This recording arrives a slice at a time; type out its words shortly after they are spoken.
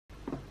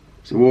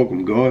So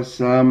welcome guys.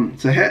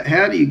 So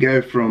how do you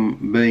go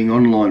from being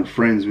online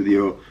friends with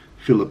your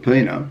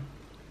Filipina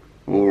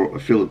or a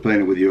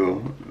Filipina with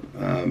your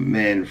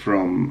man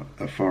from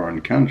a foreign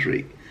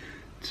country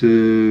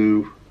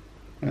to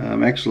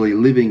actually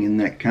living in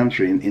that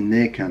country, in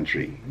their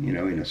country, you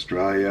know, in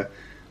Australia,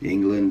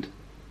 England,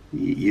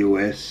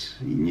 US,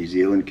 New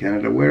Zealand,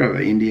 Canada, wherever,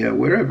 India,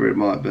 wherever it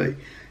might be?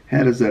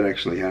 How does that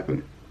actually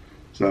happen?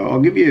 So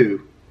I'll give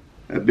you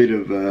a bit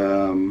of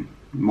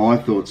my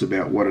thoughts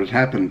about what had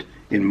happened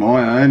in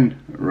my own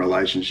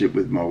relationship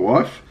with my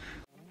wife.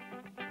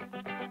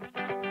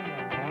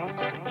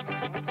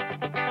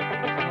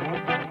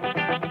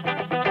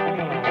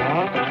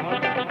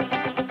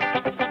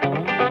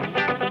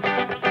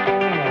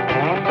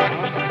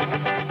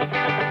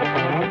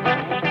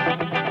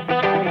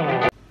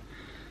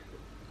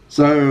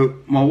 So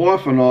my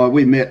wife and I,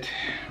 we met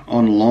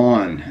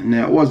online.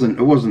 Now it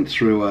wasn't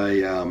through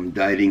a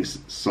dating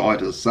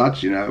site as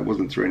such, you know. It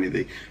wasn't through any of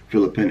the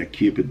Filipina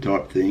Cupid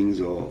type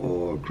things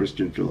or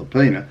Christian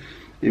Filipina.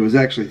 It was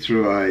actually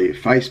through a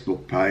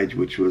Facebook page,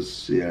 which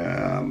was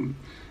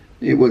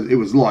it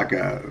was like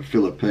a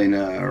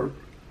Filipina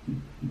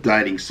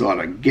dating site,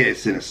 I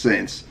guess, in a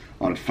sense,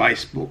 on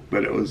Facebook.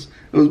 But it was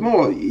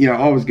more, you know,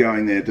 I was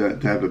going there to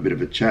have a bit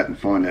of a chat and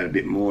find out a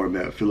bit more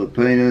about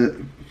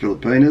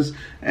Filipinas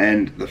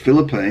and the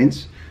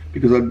Philippines,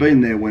 because I'd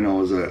been there when I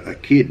was a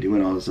kid,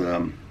 when I was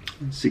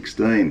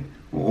 16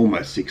 or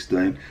almost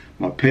 16.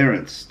 My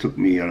parents took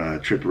me on a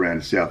trip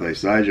around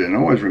Southeast Asia, and I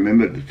always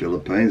remembered the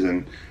Philippines,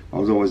 and I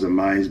was always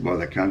amazed by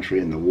the country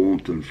and the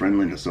warmth and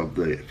friendliness of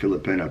the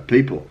Filipino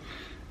people.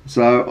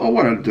 So I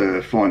wanted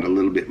to find a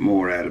little bit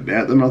more out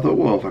about them. I thought,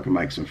 well, if I can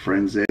make some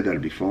friends there,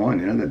 that'd be fine,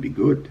 you know, that'd be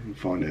good,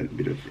 find out a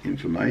bit of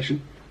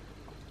information.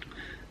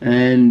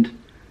 And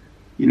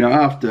you know,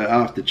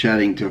 after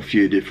chatting to a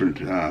few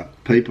different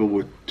people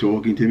were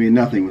talking to me,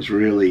 nothing was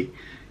really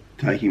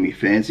taking me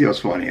fancy. I was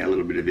finding out a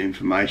little bit of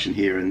information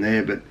here and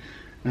there, but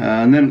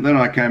and then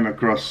I came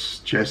across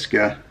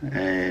Cheska,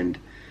 and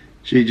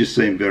she just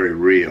seemed very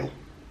real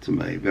to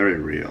me, very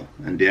real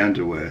and down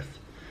to earth,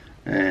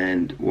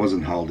 and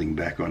wasn't holding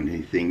back on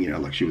anything. You know,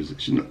 like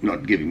she's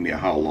not giving me a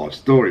whole life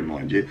story,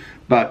 mind you,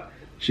 but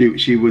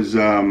she was.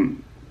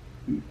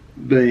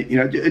 You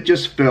know, it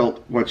just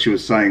felt what she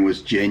was saying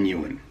was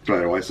genuine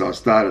straight away. So I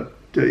started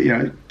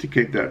to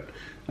keep that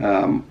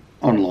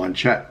online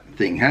chat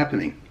thing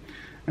happening,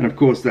 and of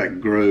course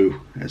that grew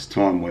as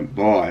time went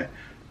by.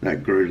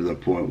 That grew to the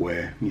point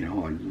where, you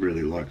know, I'd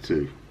really like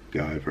to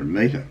go over and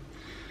meet her.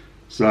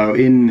 So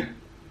in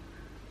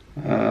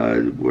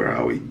where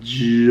are we?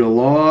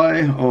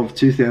 July of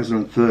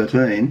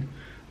 2013,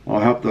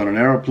 I hopped on an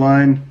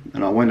aeroplane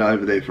and I went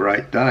over there for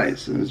 8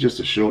 days. It was just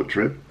a short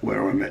trip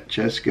where I met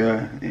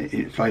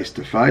Cheska face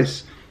to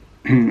face.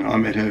 I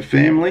met her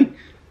family,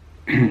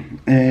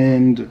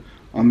 and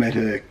I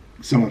met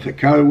some of her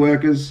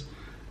co-workers,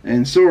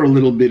 and saw a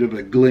little bit of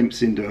a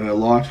glimpse into her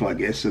life, I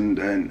guess,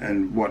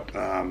 and what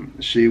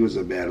she was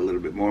about a little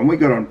bit more. And we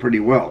got on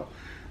pretty well.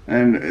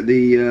 And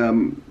the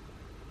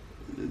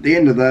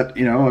end of that,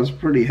 you know, I was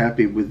pretty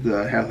happy with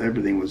how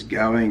everything was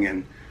going,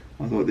 and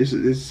I thought this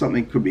is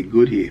something could be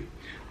good here.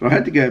 But I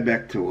had to go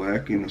back to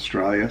work in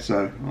Australia,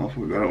 so off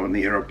we got on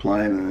the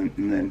aeroplane,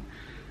 and then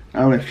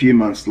only a few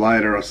months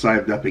later I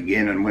saved up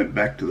again and went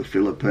back to the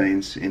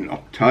Philippines in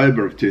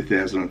October of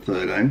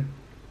 2013,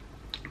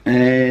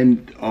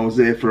 and I was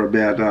there for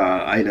about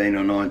 18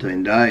 or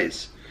 19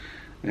 days,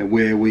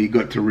 where we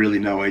got to really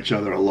know each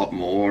other a lot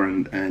more,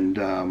 and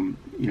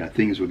you know,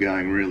 things were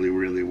going really,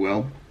 really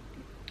well,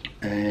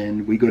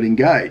 and we got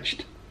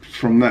engaged.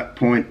 From that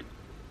point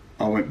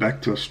I went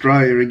back to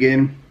Australia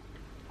again,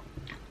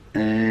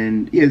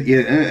 and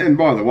and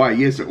by the way,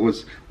 yes,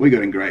 we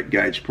got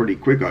engaged pretty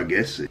quick, I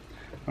guess,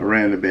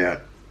 around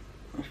about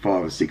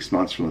 5 or 6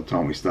 months from the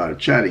time we started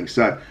chatting.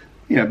 So,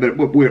 you know,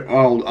 but we're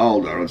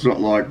older. It's not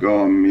like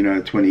I'm, you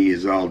know, 20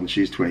 years old and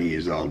she's 20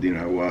 years old. You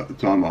know, at the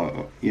time,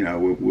 we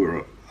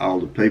were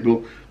older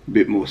people, a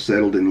bit more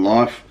settled in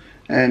life,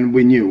 and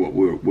we knew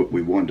what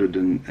we wanted,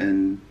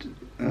 and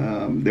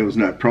there was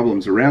no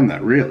problems around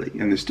that, really,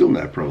 and there's still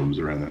no problems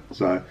around that.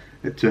 So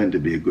it turned to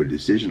be a good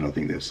decision. I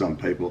think there's some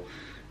people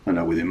I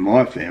know within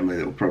my family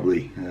that were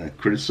probably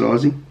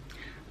criticising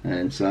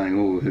and saying,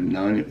 oh, we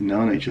haven't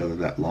known each other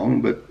that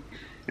long. But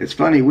it's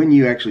funny, when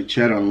you actually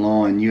chat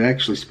online, you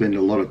actually spend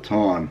a lot of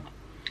time,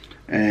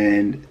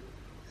 and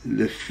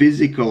the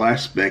physical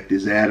aspect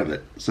is out of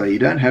it. So you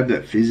don't have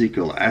that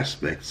physical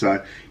aspect.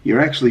 So you're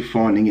actually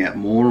finding out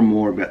more and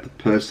more about the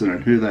person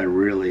and who they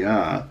really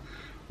are,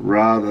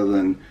 rather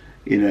than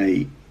in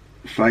a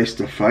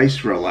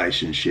face-to-face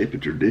relationship, a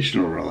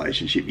traditional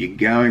relationship. You're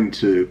going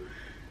to,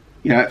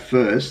 you know, at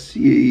first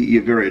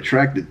you're very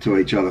attracted to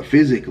each other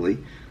physically,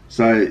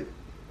 so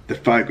the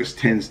focus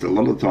tends to a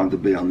lot of the time to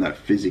be on that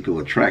physical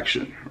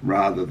attraction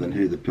rather than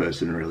who the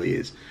person really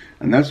is.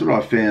 And that's what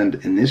I found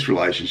in this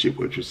relationship,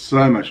 which was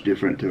so much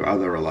different to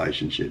other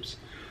relationships,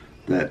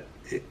 that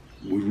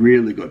we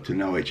really got to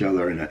know each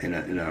other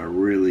in a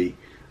really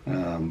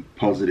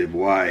positive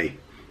way,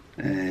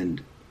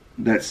 and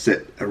that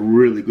set a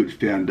really good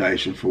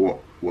foundation for what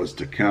was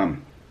to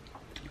come.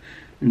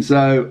 And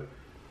so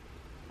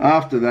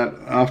after that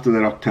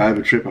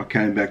October trip, I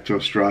came back to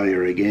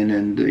Australia again,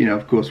 and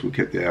of course we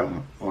kept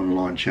our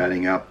online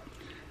chatting up,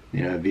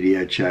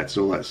 video chats,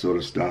 all that sort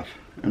of stuff.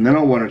 And then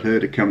I wanted her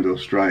to come to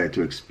Australia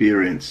to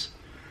experience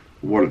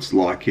what it's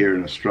like here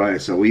in Australia.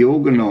 So we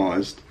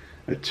organised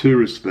a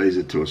tourist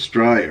visa to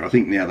Australia. I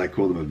think now they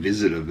call them a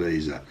visitor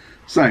visa.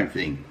 Same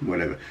thing,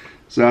 whatever.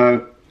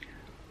 So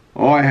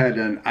I had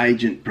an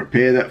agent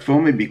prepare that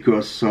for me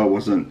because I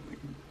wasn't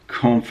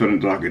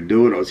confident I could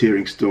do it. I was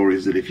hearing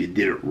stories that if you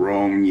did it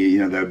wrong,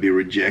 they'd be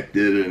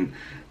rejected,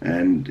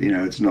 and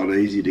it's not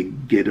easy to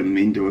get them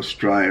into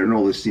Australia and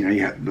all this.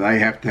 They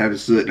have to have a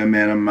certain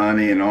amount of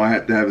money, and I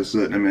had to have a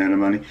certain amount of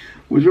money,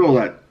 which all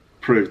that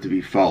proved to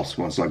be false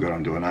once I got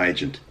onto an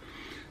agent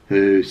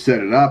who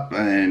set it up,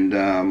 and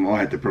I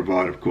had to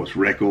provide, of course,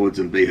 records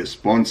and be her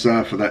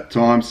sponsor for that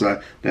time. So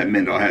that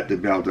meant I had to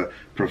be able to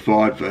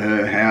provide for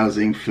her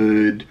housing,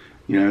 food,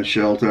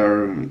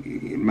 shelter,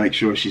 make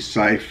sure she's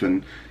safe,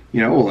 and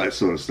all that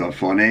sort of stuff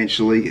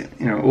financially,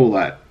 all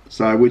that.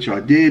 So which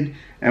I did,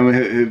 and when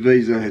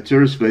her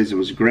tourist visa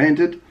was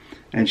granted,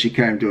 and she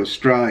came to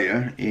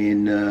Australia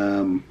in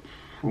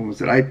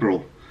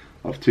April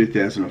of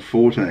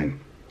 2014.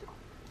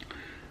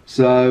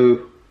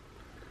 So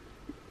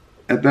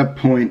at that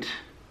point,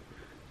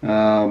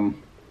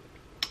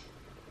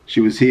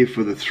 she was here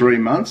for the 3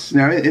 months.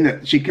 Now,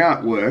 she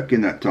can't work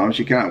in that time.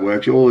 She can't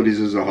work. All it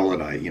is a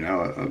holiday,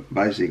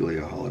 basically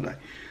a holiday.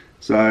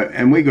 So,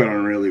 and we got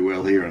on really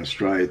well here in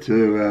Australia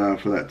too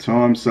for that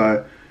time.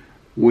 So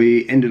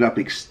we ended up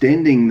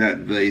extending that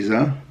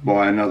visa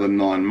by another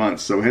 9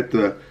 months. So we had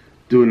to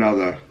do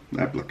another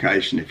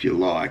application, if you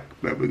like,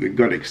 but we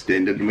got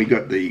extended, and we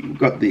got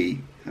the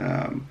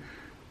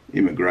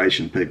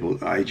immigration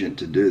agent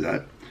to do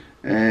that.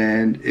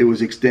 And it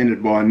was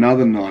extended by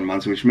another 9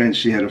 months, which meant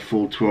she had a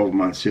full 12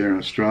 months here in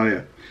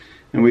Australia.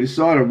 And we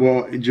decided,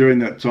 well, during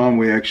that time,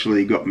 we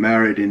actually got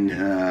married in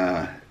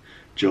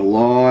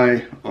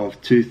July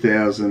of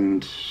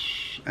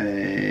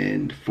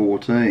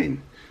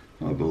 2014,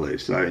 I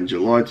believe. So in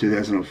July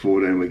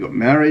 2014, we got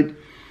married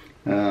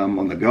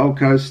on the Gold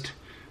Coast.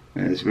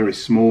 And it's a very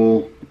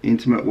small,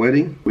 intimate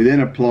wedding. We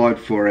then applied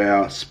for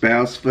our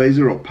spouse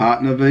visa or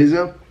partner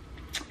visa.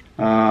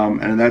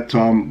 And at that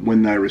time,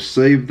 when they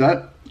received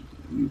that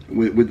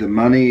with the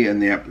money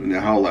and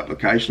the whole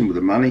application with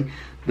the money,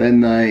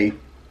 then they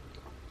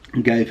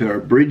gave her a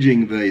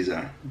bridging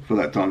visa for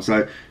that time.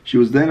 So she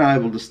was then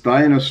able to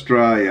stay in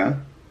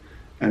Australia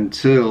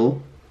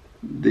until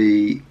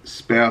the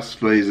spouse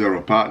visa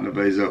or partner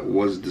visa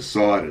was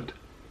decided.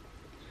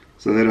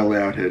 So that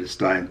allowed her to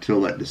stay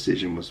until that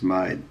decision was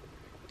made.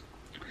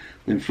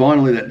 Then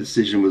finally that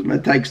decision was made.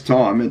 It takes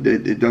time.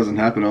 It doesn't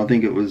happen. I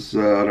think it was,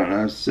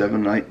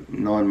 7, 8,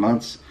 9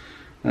 months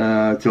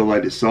till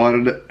they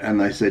decided it, and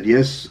they said,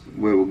 yes,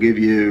 we will give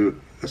you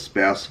a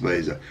spouse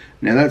visa.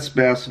 Now that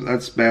spouse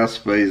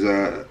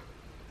visa,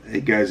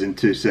 it goes in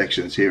two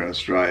sections here in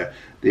Australia,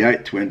 the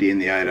 820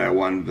 and the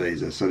 801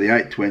 visa. So the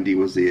 820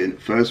 was the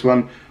first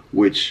one,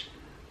 which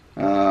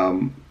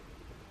they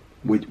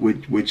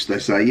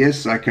say,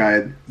 yes,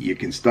 okay, you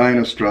can stay in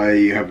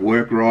Australia, you have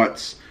work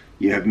rights,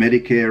 you have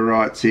Medicare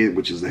rights here,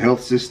 which is the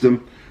health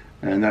system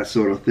and that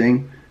sort of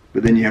thing.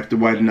 But then you have to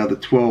wait another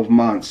 12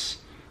 months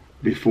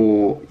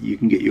before you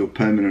can get your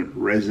permanent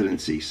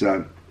residency.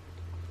 So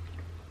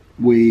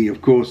we,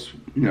 of course,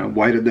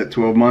 waited that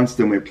 12 months.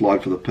 Then we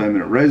applied for the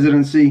permanent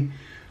residency,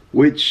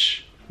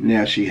 which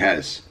now she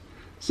has.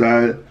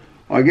 So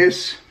I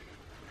guess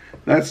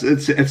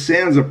it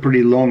sounds a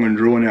pretty long and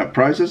drawn out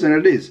process, and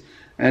it is.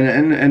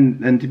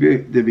 And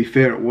to be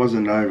fair, it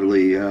wasn't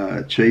overly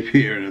cheap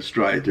here in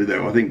Australia to do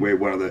that. I think we're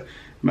one of the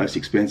most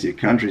expensive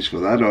countries for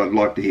that. I'd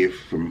like to hear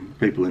from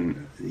people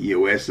in the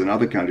US and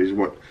other countries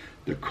what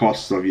the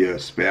costs of your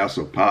spouse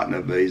or partner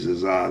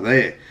visas are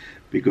there,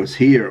 because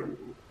here it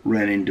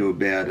ran into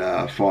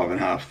about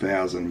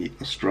 5,500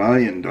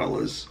 Australian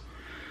dollars.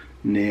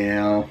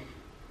 Now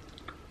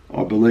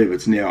I believe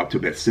it's now up to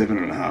about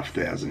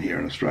 7,500 here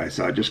in Australia.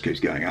 So it just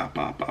keeps going up,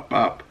 up, up,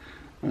 up.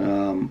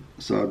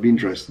 So I'd be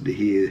interested to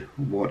hear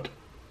what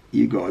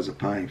you guys are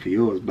paying for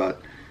yours,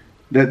 but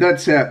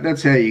that's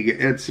how you get.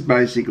 That's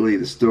basically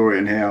the story,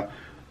 and how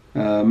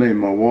me and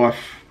my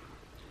wife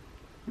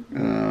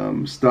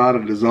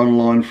started as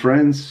online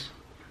friends,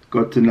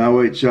 got to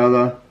know each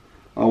other.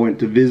 I went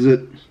to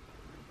visit,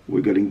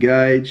 we got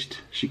engaged.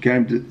 She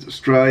came to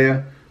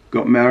Australia,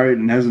 got married,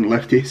 and hasn't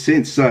left here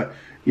since. So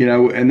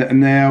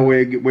and now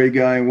we're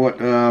going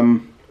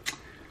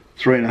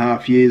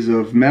 3.5 years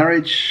of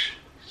marriage.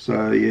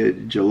 So yeah,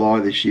 July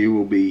this year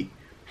will be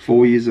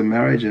 4 years of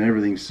marriage, and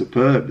everything's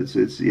superb.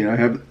 It's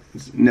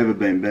never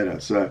been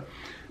better. So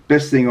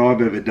best thing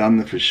I've ever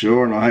done for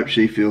sure, and I hope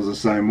she feels the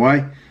same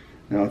way.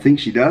 And I think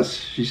she does.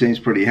 She seems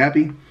pretty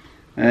happy,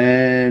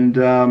 and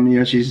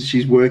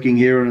she's working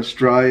here in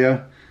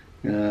Australia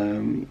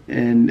and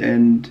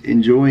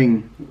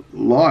enjoying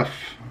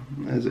life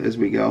as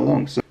we go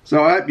along.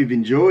 So I hope you've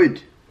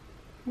enjoyed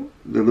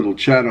the little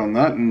chat on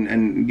that,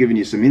 and giving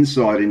you some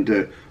insight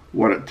into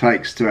what it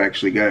takes to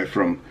actually go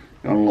from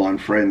online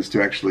friends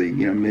to actually,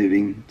 you know,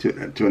 moving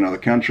to another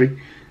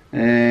country.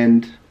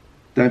 And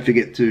don't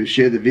forget to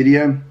share the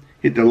video,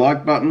 hit the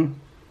like button,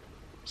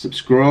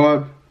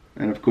 subscribe,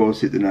 and of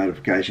course hit the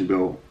notification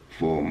bell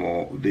for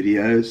more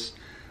videos.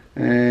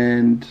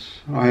 And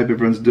I hope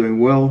everyone's doing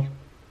well.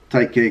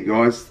 Take care,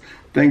 guys.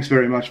 Thanks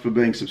very much for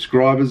being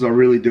subscribers. I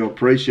really do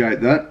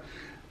appreciate that.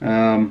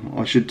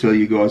 I should tell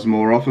you guys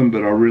more often,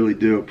 but I really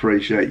do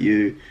appreciate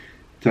you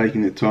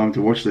taking the time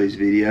to watch these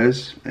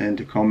videos and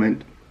to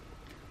comment.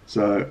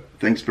 So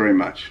thanks very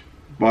much.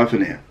 Bye for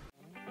now.